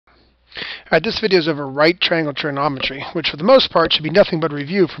Alright, this video is over right triangle trigonometry, which for the most part should be nothing but a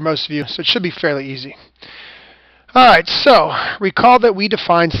review for most of you, so it should be fairly easy. Alright, so recall that we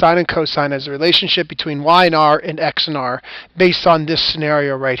defined sine and cosine as a relationship between y and r and x and r based on this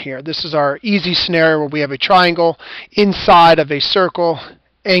scenario right here. This is our easy scenario where we have a triangle inside of a circle,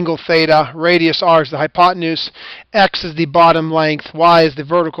 angle theta, radius r is the hypotenuse, x is the bottom length, y is the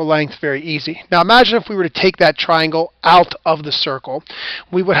vertical length. Very easy. Now imagine if we were to take that triangle out of the circle.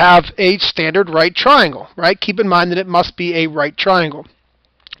 We would have a standard right triangle, right? Keep in mind that it must be a right triangle.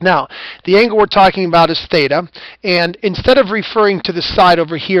 Now, the angle we're talking about is theta, and instead of referring to the side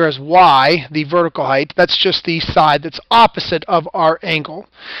over here as y, the vertical height, that's just the side that's opposite of our angle.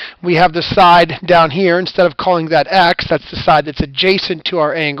 We have the side down here, instead of calling that x, that's the side that's adjacent to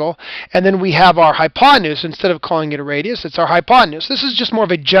our angle, and then we have our hypotenuse. Instead of calling it a radius, it's our hypotenuse. This is just more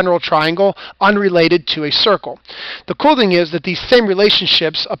of a general triangle, unrelated to a circle. The cool thing is that these same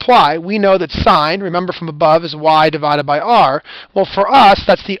relationships apply. We know that sine, remember from above, is y divided by r. Well, for us,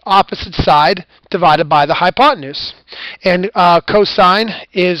 that's the opposite side divided by the hypotenuse. And cosine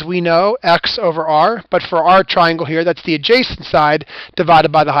is, we know, x over r, but for our triangle here, that's the adjacent side divided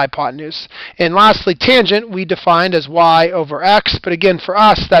by the hypotenuse. And lastly, tangent we defined as y over x, but again, for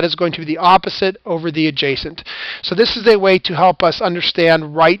us, that is going to be the opposite over the adjacent. So this is a way to help us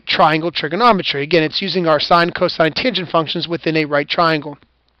understand right triangle trigonometry. Again, it's using our sine, cosine, tangent functions within a right triangle.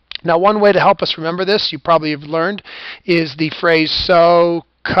 Now, one way to help us remember this, you probably have learned, is the phrase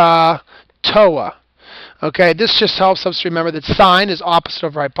SOHCAHTOA. Okay, this just helps us remember that sine is opposite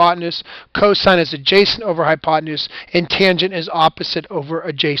over hypotenuse, cosine is adjacent over hypotenuse, and tangent is opposite over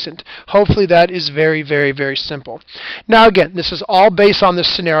adjacent. Hopefully that is very, very, very simple. Now again, this is all based on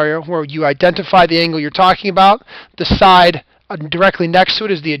this scenario where you identify the angle you're talking about, the side directly next to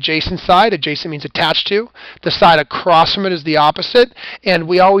it is the adjacent side. Adjacent means attached to. The side across from it is the opposite. And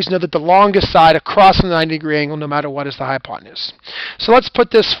we always know that the longest side across the 90-degree angle, no matter what, is the hypotenuse. So let's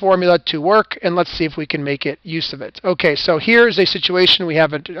put this formula to work, and let's see if we can make use of it. Okay, so here's a situation. We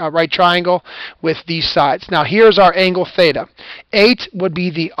have a right triangle with these sides. Now here's our angle theta. 8 would be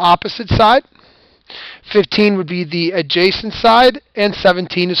the opposite side. 15 would be the adjacent side, and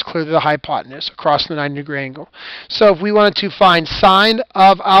 17 is clearly the hypotenuse across the 90-degree angle. So if we wanted to find sine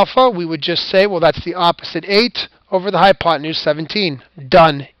of alpha, we would just say, well, that's the opposite 8 over the hypotenuse 17.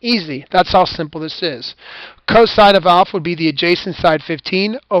 Done. Easy. That's how simple this is. Cosine of alpha would be the adjacent side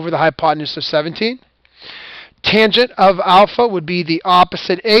 15 over the hypotenuse of 17. Tangent of alpha would be the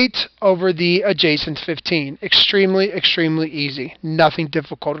opposite 8 over the adjacent 15. Extremely, extremely easy. Nothing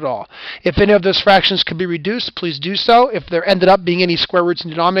difficult at all. If any of those fractions could be reduced, please do so. If there ended up being any square roots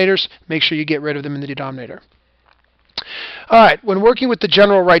and denominators, make sure you get rid of them in the denominator. Alright, when working with the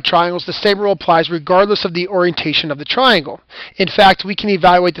general right triangles, the same rule applies regardless of the orientation of the triangle. In fact, we can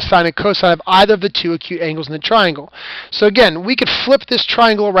evaluate the sine and cosine of either of the two acute angles in the triangle. So again, we could flip this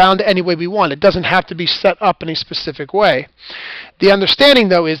triangle around any way we want. It doesn't have to be set up in a specific way. The understanding,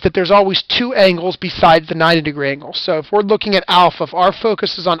 though, is that there's always two angles besides the 90-degree angle. So if we're looking at alpha, if our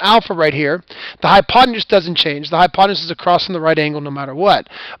focus is on alpha right here, the hypotenuse doesn't change. The hypotenuse is across from the right angle no matter what.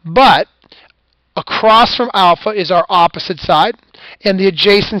 But across from alpha is our opposite side, and the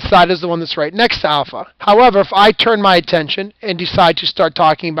adjacent side is the one that's right next to alpha. However, if I turn my attention and decide to start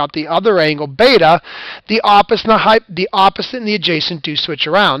talking about the other angle, beta, the opposite and the adjacent do switch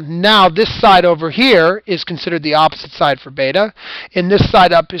around. Now, this side over here is considered the opposite side for beta, and this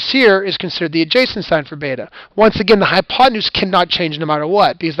side up here is considered the adjacent side for beta. Once again, the hypotenuse cannot change no matter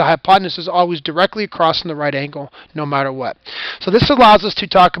what, because the hypotenuse is always directly across from the right angle no matter what. So this allows us to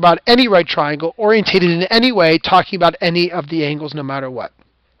talk about any right triangle orientated in any way, talking about any of the angles no matter what.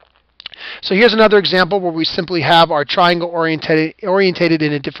 So here's another example where we simply have our triangle orientated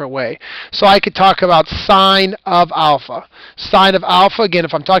in a different way. So I could talk about sine of alpha. Sine of alpha, again,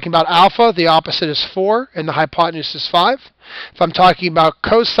 if I'm talking about alpha, the opposite is 4 and the hypotenuse is 5. If I'm talking about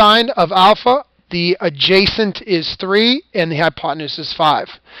cosine of alpha, the adjacent is 3 and the hypotenuse is 5.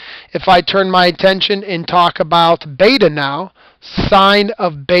 If I turn my attention and talk about beta now, sine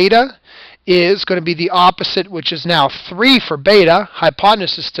of beta is going to be the opposite, which is now 3 for beta.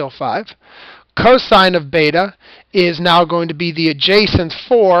 Hypotenuse is still 5. Cosine of beta is now going to be the adjacent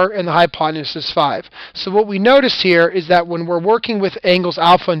 4, and the hypotenuse is 5. So what we notice here is that when we're working with angles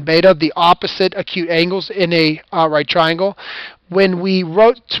alpha and beta, the opposite acute angles in a right triangle, when we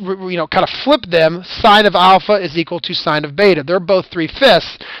kind of flip them, sine of alpha is equal to sine of beta. They're both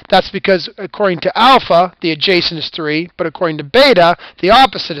 3/5. That's because according to alpha, the adjacent is 3, but according to beta, the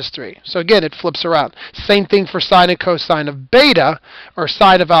opposite is 3. So again, it flips around. Same thing for sine and cosine of beta, or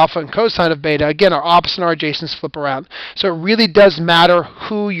sine of alpha and cosine of beta. Again, our opposite and our adjacents flip around. So it really does matter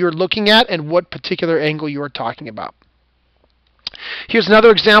who you're looking at and what particular angle you are talking about. Here's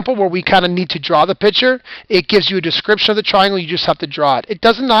another example where we kind of need to draw the picture. It gives you a description of the triangle. You just have to draw it. It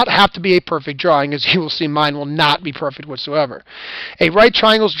does not have to be a perfect drawing. As you will see, mine will not be perfect whatsoever. A right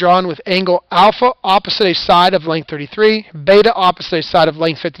triangle is drawn with angle alpha opposite a side of length 33, beta opposite a side of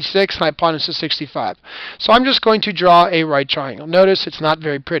length 56, and hypotenuse is 65. So I'm just going to draw a right triangle. Notice it's not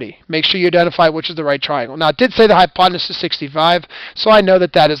very pretty. Make sure you identify which is the right triangle. Now, it did say the hypotenuse is 65, so I know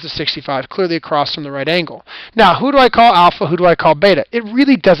that that is the 65, clearly across from the right angle. Now, who do I call alpha? Who do I call beta? It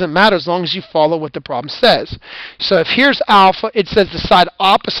really doesn't matter as long as you follow what the problem says. So if here's alpha, it says the side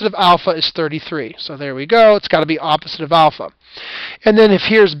opposite of alpha is 33. So there we go. It's got to be opposite of alpha. And then if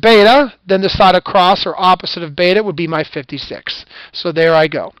here's beta, then the side across or opposite of beta would be my 56. So there I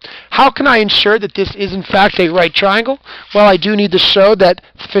go. How can I ensure that this is in fact a right triangle? Well, I do need to show that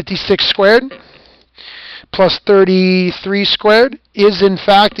 56 squared plus 33 squared is in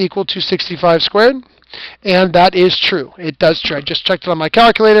fact equal to 65 squared. And that is true. It does true. I just checked it on my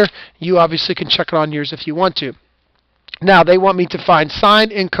calculator. You obviously can check it on yours if you want to. Now, they want me to find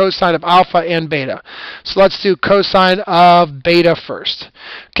sine and cosine of alpha and beta. So let's do cosine of beta first.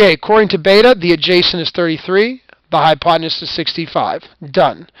 Okay, according to beta, the adjacent is 33. The hypotenuse is 65.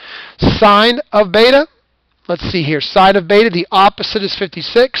 Done. Sine of beta, let's see here. Sine of beta, the opposite is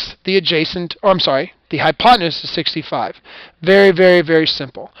 56. The adjacent, the hypotenuse is 65. Very, very, very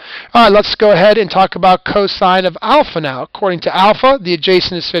simple. All right, let's go ahead and talk about cosine of alpha now. According to alpha, the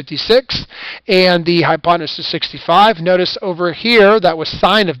adjacent is 56, and the hypotenuse is 65. Notice over here, that was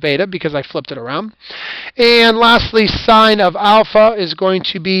sine of beta because I flipped it around. And lastly, sine of alpha is going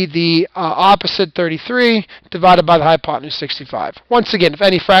to be the opposite 33 divided by the hypotenuse 65. Once again, if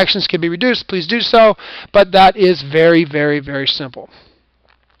any fractions can be reduced, please do so, but that is very, very, very simple.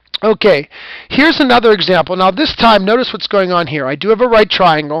 Okay, here's another example. Now this time, notice what's going on here. I do have a right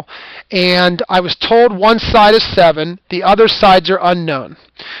triangle, and I was told one side is 7, the other sides are unknown.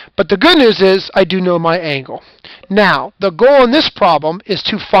 But the good news is I do know my angle. Now, the goal in this problem is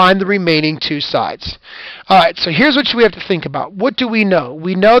to find the remaining two sides. Alright, so here's what we have to think about. What do we know?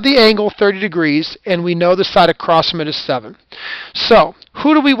 We know the angle 30 degrees, and we know the side across from it is 7. So,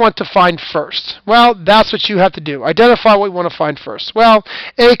 who do we want to find first? Well, that's what you have to do. Identify what we want to find first. Well,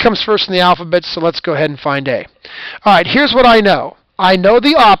 A comes first in the alphabet, so let's go ahead and find A. Alright, here's what I know. I know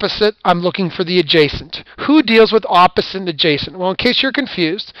the opposite. I'm looking for the adjacent. Who deals with opposite and adjacent? Well, in case you're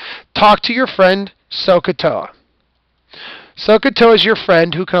confused, talk to your friend SOHCAHTOA. SOHCAHTOA is your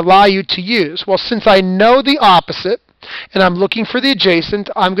friend who can allow you to use. Well, since I know the opposite and I'm looking for the adjacent,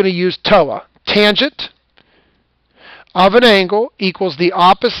 I'm going to use TOA. Tangent of an angle equals the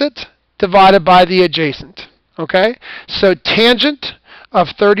opposite divided by the adjacent. Okay? So tangent of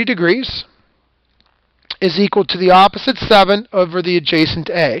 30 degrees is equal to the opposite 7 over the adjacent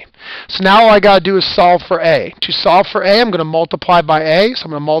A. So now all I got to do is solve for A. To solve for A, I'm going to multiply by A. So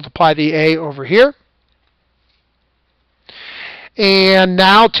I'm going to multiply the A over here. And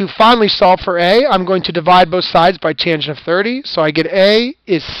now to finally solve for A, I'm going to divide both sides by tangent of 30. So I get A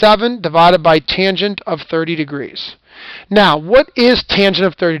is 7 divided by tangent of 30 degrees. Now, what is tangent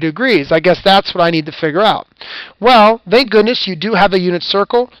of 30 degrees? I guess that's what I need to figure out. Well, thank goodness you do have a unit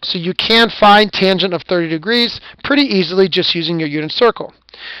circle, so you can find tangent of 30 degrees pretty easily just using your unit circle.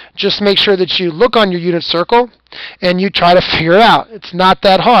 Just make sure that you look on your unit circle and you try to figure it out. It's not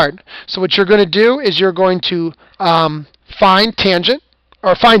that hard. So what you're going to do is you're going to find tangent,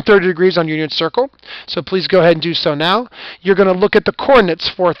 or find 30 degrees on your unit circle. So please go ahead and do so now. You're going to look at the coordinates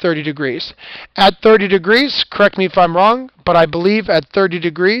for 30 degrees. At 30 degrees, correct me if I'm wrong, but I believe at 30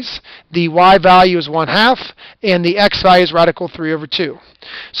 degrees, the y value is 1/2, and the x value is radical 3 over 2.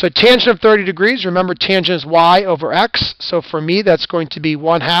 So tangent of 30 degrees, remember tangent is y over x. So for me, that's going to be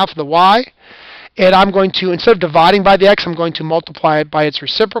 1/2 the y. And I'm going to, instead of dividing by the x, I'm going to multiply it by its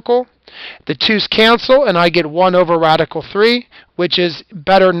reciprocal. The 2's cancel, and I get 1 over radical 3, which is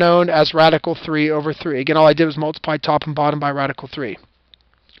better known as radical 3 over 3. Again, all I did was multiply top and bottom by radical 3.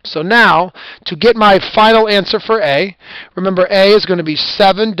 So now, to get my final answer for A, remember A is going to be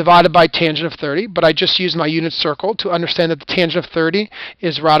 7 divided by tangent of 30, but I just used my unit circle to understand that the tangent of 30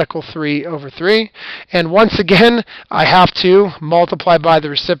 is radical 3 over 3. And once again, I have to multiply by the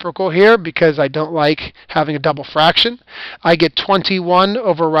reciprocal here because I don't like having a double fraction. I get 21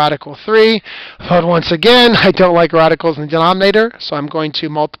 over radical 3, but once again, I don't like radicals in the denominator, so I'm going to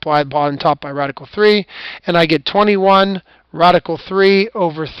multiply the bottom and top by radical 3, and I get 21 radical 3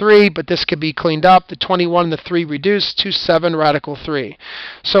 over 3, but this could be cleaned up. The 21 and the 3 reduced to 7 radical 3.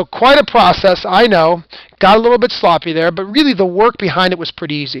 So quite a process, I know. Got a little bit sloppy there, but really the work behind it was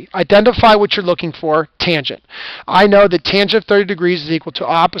pretty easy. Identify what you're looking for, tangent. I know that tangent of 30 degrees is equal to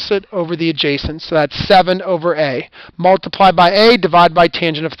opposite over the adjacent, so that's 7 over A. Multiply by A, divide by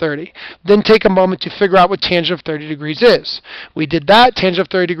tangent of 30. Then take a moment to figure out what tangent of 30 degrees is. We did that. Tangent of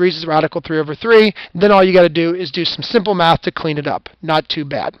 30 degrees is radical 3 over 3. Then all you got to do is do some simple math to clean it up. Not too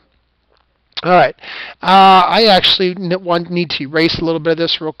bad. All right, I actually need to erase a little bit of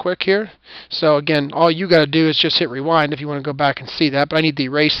this real quick here. So again, all you got to do is just hit rewind if you want to go back and see that. But I need to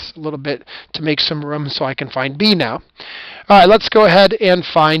erase a little bit to make some room so I can find B now. All right, let's go ahead and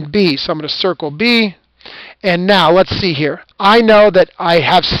find B. So I'm going to circle B. And now let's see here. I know that I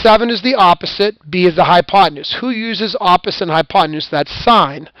have 7 as the opposite, B is the hypotenuse. Who uses opposite and hypotenuse? That's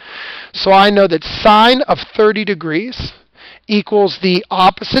sine. So I know that sine of 30 degrees equals the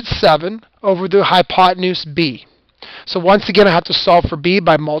opposite 7 over the hypotenuse B. So once again, I have to solve for B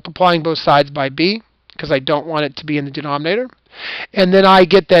by multiplying both sides by B because I don't want it to be in the denominator. And then I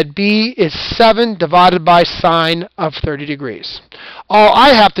get that B is 7 divided by sine of 30 degrees. All I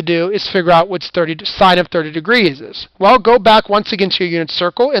have to do is figure out what sine of 30 degrees is. Well, go back once again to your unit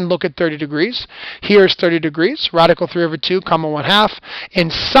circle and look at 30 degrees. Here's 30 degrees, radical 3 over 2, comma 1/2.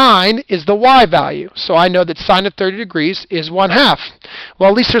 And sine is the y value. So I know that sine of 30 degrees is 1/2.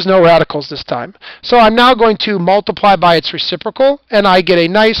 Well, at least there's no radicals this time. So I'm now going to multiply by its reciprocal, and I get a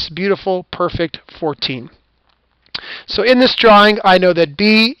nice, beautiful, perfect 14. So in this drawing, I know that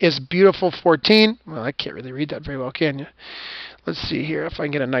B is beautiful 14. Well, I can't really read that very well, can you? Let's see here if I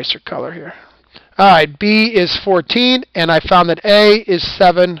can get a nicer color here. All right, B is 14, and I found that A is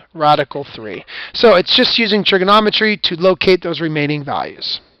 7 radical 3. So it's just using trigonometry to locate those remaining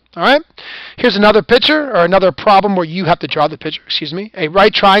values. All right, here's another picture, or another problem where you have to draw the picture, excuse me. A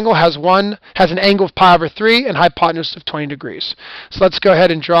right triangle has an angle of pi over 3 and hypotenuse of 20 degrees. So let's go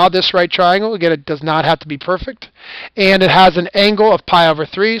ahead and draw this right triangle. Again, it does not have to be perfect. And it has an angle of pi over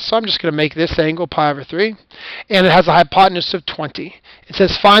 3, so I'm just going to make this angle pi over 3. And it has a hypotenuse of 20. It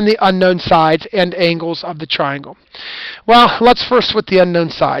says find the unknown sides and angles of the triangle. Well, let's first with the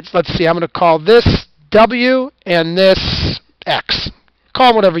unknown sides. Let's see, I'm going to call this W and this X. Call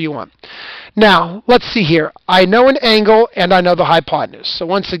them whatever you want. Now, let's see here. I know an angle and I know the hypotenuse. So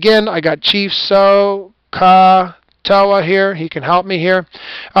once again, I got Chief Toa here. He can help me here.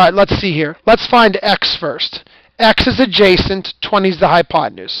 All right, let's see here. Let's find X first. X is adjacent, 20 is the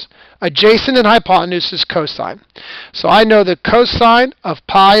hypotenuse. Adjacent and hypotenuse is cosine. So I know the cosine of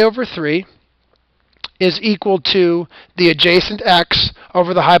pi over 3 is equal to the adjacent X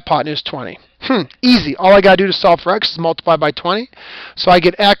over the hypotenuse 20. Easy. All I got to do to solve for X is multiply by 20. So I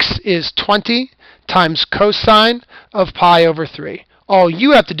get X is 20 times cosine of pi over 3. All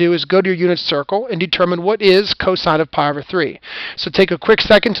you have to do is go to your unit circle and determine what is cosine of pi over 3. So take a quick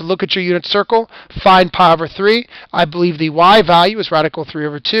second to look at your unit circle, find pi over 3. I believe the y value is radical 3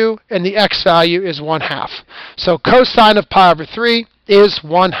 over 2, and the x value is 1/2. So cosine of pi over 3 is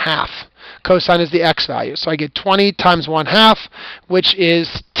 1/2. Cosine is the x value. So I get 20 times 1/2, which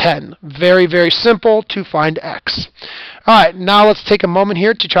is 10. Very, very simple to find x. All right, now let's take a moment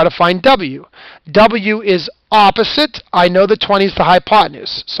here to try to find w. W is opposite. I know the 20 is the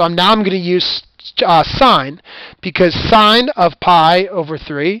hypotenuse. So I'm going to use sine, because sine of pi over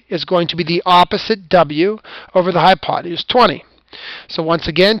 3 is going to be the opposite w over the hypotenuse 20. So once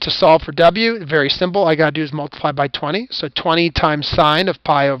again, to solve for w, very simple. All I got to do is multiply by 20. So 20 times sine of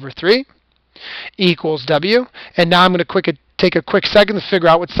pi over 3 equals w. And now I'm going to take a quick second to figure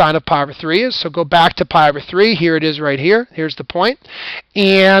out what sine of pi over 3 is. So go back to pi over 3. Here it is right here. Here's the point.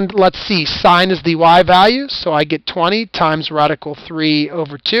 And let's see. Sine is the y value. So I get 20 times radical 3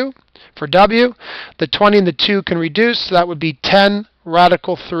 over 2 for w. The 20 and the 2 can reduce. So that would be 10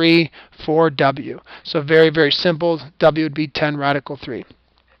 radical 3 for w. So very, very simple. W would be 10 radical 3.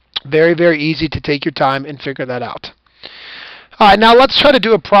 Very, very easy to take your time and figure that out. All right, now let's try to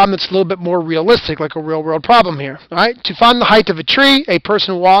do a problem that's a little bit more realistic, like a real-world problem here. All right, to find the height of a tree, a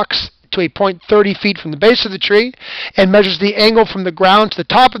person walks to a point 30 feet from the base of the tree and measures the angle from the ground to the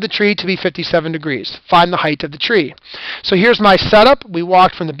top of the tree to be 57 degrees. Find the height of the tree. So here's my setup. We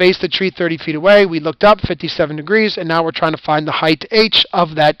walked from the base of the tree 30 feet away. We looked up 57 degrees, and now we're trying to find the height h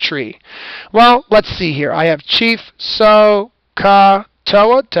of that tree. Well, let's see here. I have Chief So Ka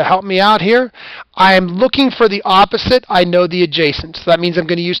Toa to help me out here. I am looking for the opposite. I know the adjacent. So that means I'm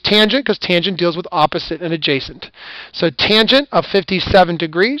going to use tangent because tangent deals with opposite and adjacent. So tangent of 57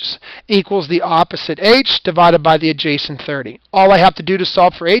 degrees equals the opposite h divided by the adjacent 30. All I have to do to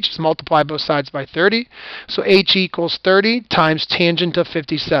solve for h is multiply both sides by 30. So h equals 30 times tangent of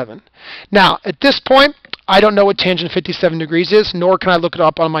 57. Now, at this point, I don't know what tangent 57 degrees is, nor can I look it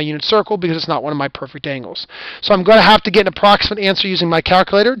up on my unit circle because it's not one of my perfect angles. So I'm going to have to get an approximate answer using my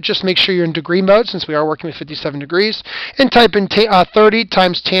calculator. Just make sure you're in degree mode since we are working with 57 degrees. And type in 30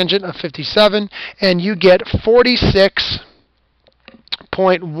 times tangent of 57, and you get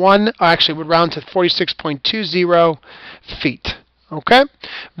 46.1, actually it would round to 46.20 feet. Okay?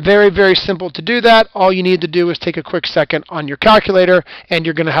 Very, very simple to do that. All you need to do is take a quick second on your calculator, and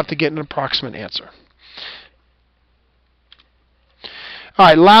you're going to have to get an approximate answer. All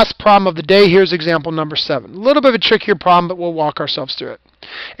right, last problem of the day. Here's example number 7. A little bit of a trickier problem, but we'll walk ourselves through it.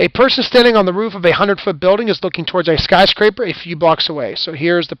 A person standing on the roof of a 100-foot building is looking towards a skyscraper a few blocks away. So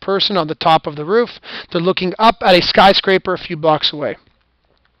here's the person on the top of the roof. They're looking up at a skyscraper a few blocks away.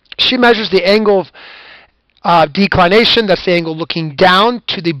 She measures the angle of declination, that's the angle looking down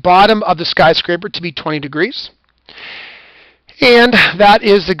to the bottom of the skyscraper, to be 20 degrees. And that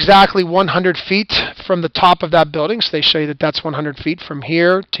is exactly 100 feet from the top of that building. So they show you that that's 100 feet from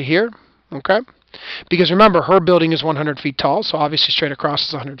here to here. Okay? Because remember, her building is 100 feet tall, so obviously straight across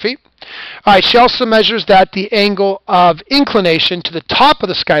is 100 feet. All right, she also measures that the angle of inclination to the top of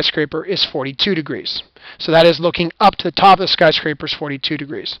the skyscraper is 42 degrees. So that is looking up to the top of the skyscraper is 42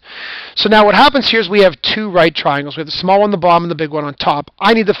 degrees. So now what happens here is we have two right triangles. We have the small one on the bottom and the big one on top.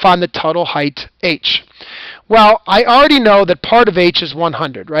 I need to find the total height h. Well, I already know that part of h is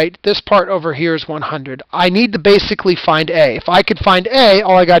 100, right? This part over here is 100. I need to basically find a. If I could find a,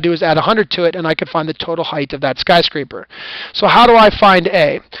 all I got to do is add 100 to it, and I could find the total height of that skyscraper. So how do I find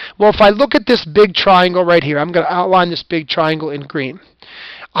a? Well, if I look at this big triangle right here, I'm going to outline this big triangle in green.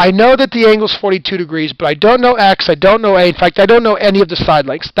 I know that the angle is 42 degrees, but I don't know x, I don't know a. In fact, I don't know any of the side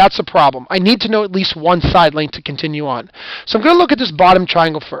lengths. That's a problem. I need to know at least one side length to continue on. So I'm going to look at this bottom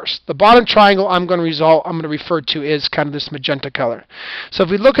triangle first. The bottom triangle I'm going to refer to is kind of this magenta color. So if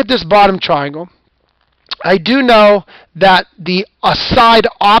we look at this bottom triangle, I do know that the side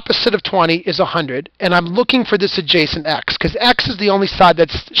opposite of 20 is 100, and I'm looking for this adjacent x, because x is the only side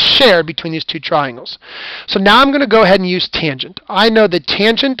that's shared between these two triangles. So now I'm going to go ahead and use tangent. I know that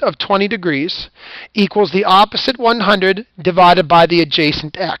tangent of 20 degrees equals the opposite 100 divided by the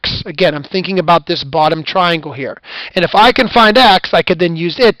adjacent x. Again, I'm thinking about this bottom triangle here. And if I can find x, I could then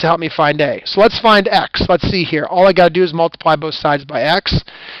use it to help me find a. So let's find x. Let's see here. All I got to do is multiply both sides by x.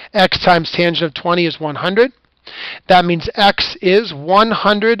 X times tangent of 20 is 100. That means x is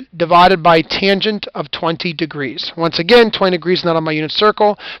 100 divided by tangent of 20 degrees. Once again, 20 degrees is not on my unit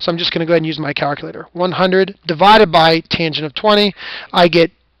circle, so I'm just going to go ahead and use my calculator. 100 divided by tangent of 20, I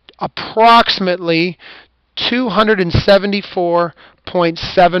get approximately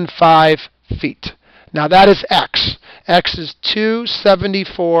 274.75 feet. Now that is x. X is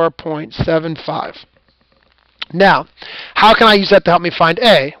 274.75. Now, how can I use that to help me find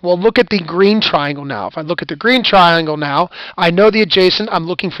a? Well, look at the green triangle now. If I look at the green triangle now, I know the adjacent. I'm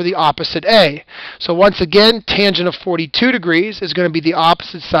looking for the opposite a. So once again, tangent of 42 degrees is going to be the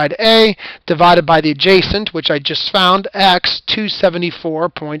opposite side a divided by the adjacent, which I just found, x,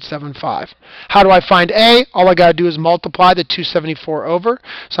 274.75. How do I find a? All I got to do is multiply the 274 over.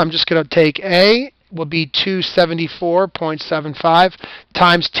 So I'm just going to take a will be 274.75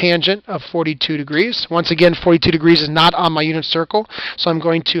 times tangent of 42 degrees. Once again, 42 degrees is not on my unit circle, so I'm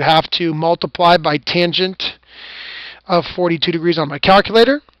going to have to multiply by tangent of 42 degrees on my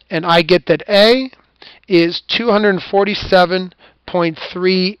calculator, and I get that A is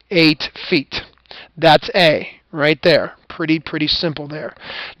 247.38 feet. That's A right there. Pretty simple there.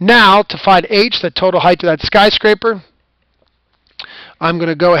 Now, to find H, the total height of that skyscraper, I'm going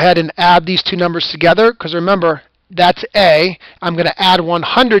to go ahead and add these two numbers together, because remember, that's A. I'm going to add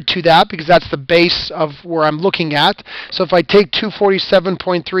 100 to that because that's the base of where I'm looking at. So if I take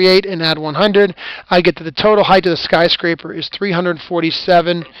 247.38 and add 100, I get that the total height of the skyscraper is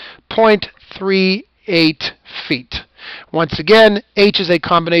 347.38 feet. Once again, H is a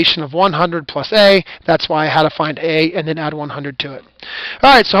combination of 100 plus A. That's why I had to find A and then add 100 to it.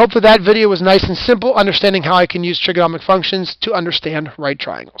 Alright, so hopefully that video was nice and simple, understanding how I can use trigonometric functions to understand right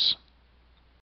triangles.